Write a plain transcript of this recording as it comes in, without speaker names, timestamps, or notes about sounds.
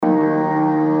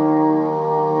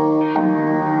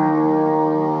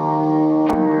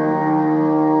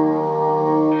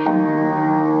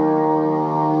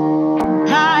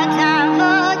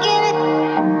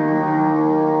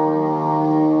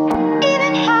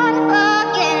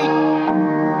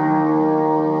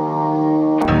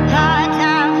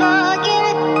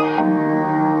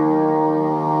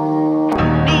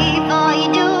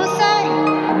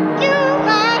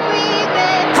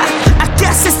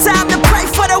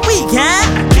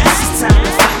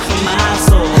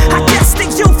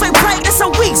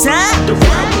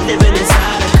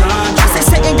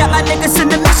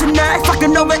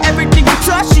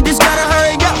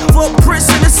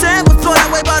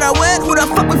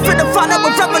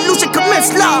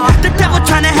against law. The devil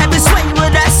tryna have his way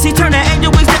with us. He turn the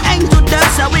angel wings to angel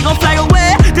dust. How we gon' fly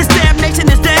away? This damnation,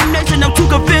 I'm too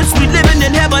convinced we living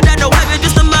in heaven. I know heaven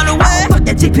just a mile away. Fuck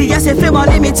that GPS if it won't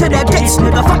lead me to that place,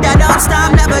 nigga. Fuck that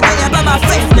all-star, I'm navigating by my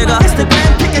faith, nigga.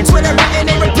 Instagram, picking Twitter, written,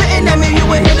 they repenting at me. You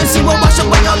ain't here to see what wash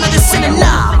away all of this sinning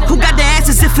now. Who got the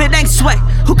answers if it ain't Sway?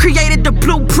 Who created the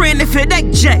blueprint if it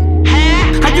ain't Jay?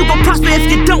 How you gon' prosper if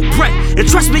you don't pray? And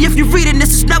trust me, if you reading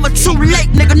this, it's never too late,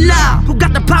 nigga, now. Who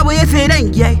got the power if it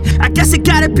ain't yay? I guess it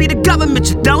gotta be the government,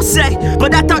 you don't say.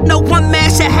 But I thought no one man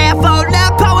should have all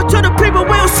that power to the people.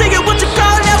 We don't see it, what you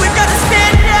call that? We gotta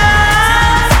stand up.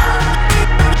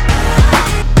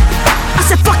 I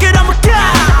said, fuck it, I'm a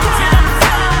god.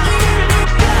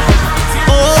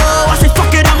 Oh, I said,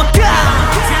 fuck it, I'm a god.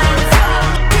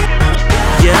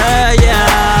 Yeah, yeah.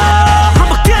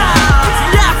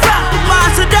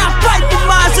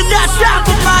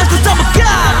 Cause I'm a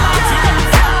god.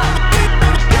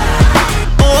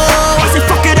 Oh, I say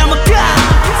fuck it, I'm a god.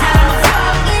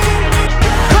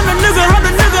 I'm the nigga, I'm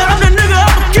the nigga, I'm the nigga,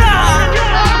 I'm a god.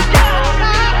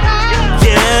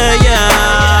 Yeah, yeah.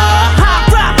 I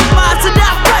rap for mine, so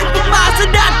that fight for mine, so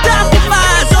that die for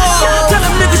mine. Oh, tell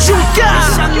them niggas you a god.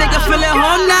 Some nigga feel at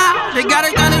home now. They got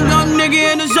a young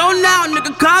nigga in the zone now.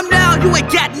 Nigga, calm down. You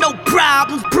ain't got no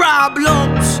problems.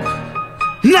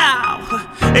 Now,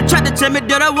 they tried to tell me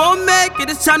that I won't make it.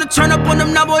 It's time to turn up on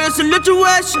them now, boy, it's a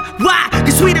situation. Why?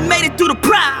 Cause we done made it through the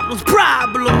problems.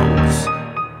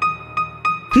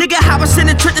 Nigga, how I send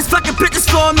the trenches, fucking bitches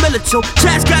for a minute too.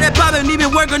 Chaz got it bobbing,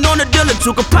 even working on the dealer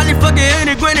too. Could probably fucking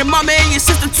integrate mama and your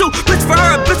sister too. Bitch for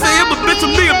her, a bitch for him, a bitch for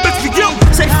me, a bitch for you.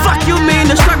 Say fuck you mean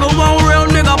the struggle won't real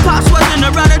nigga. Pops wasn't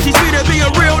around to teach me to be a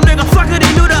real nigga. Fuck it,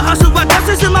 he knew the hustle, but that's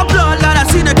just in my bloodline. I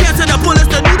see the cancer, the bullets,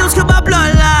 the needles, cause my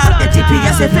bloodline. The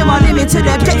GPS if it won't lead me to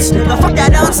that gates, nigga. Fuck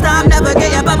that all-star, I'm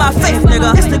navigating by my faith,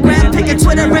 nigga. Instagram, picking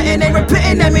Twitter, written, they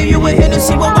repenting at me. You ain't here to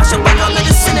see what wash away all of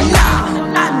this sinning now.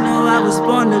 I know I was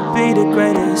born to be the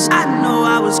greatest. I know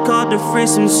I was called to free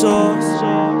some souls.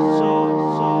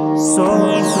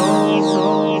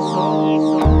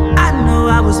 I know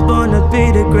I was born to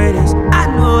be the greatest. I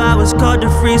know I was called to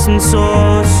free some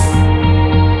souls.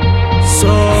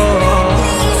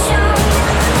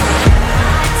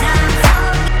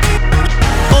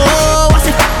 Oh, I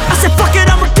said fuck it,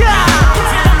 I'm a god.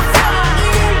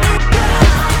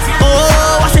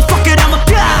 Oh, I said fuck it, I'm a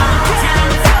god.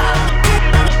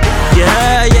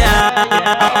 Yeah, yeah.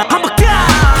 I'm a god.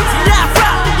 That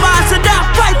rap for mine, so that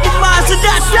fight for mine, so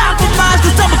that die for mine,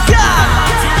 cause I'm a god.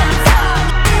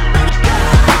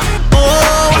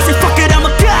 Oh, I say fuck it, I'm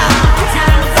a god.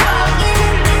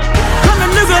 I'm the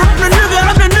nigga, I'm the nigga,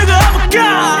 I'm the nigga, I'm a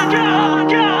god.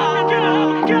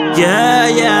 Yeah,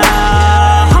 yeah.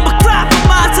 I'm a god for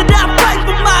mine, so that fight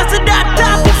for mine, so that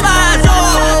die for mine.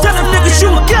 Oh, tell them niggas you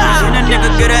a god. Can a nigga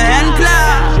get a hand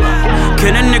clap?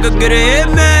 Can a nigga get a hit,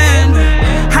 man?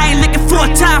 I ain't looking for a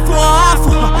time for an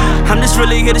offer. I'm just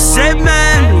really here to say,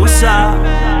 man, what's up?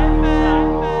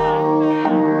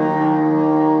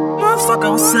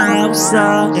 Motherfucker, what's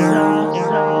up?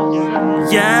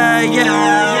 Yeah, yeah.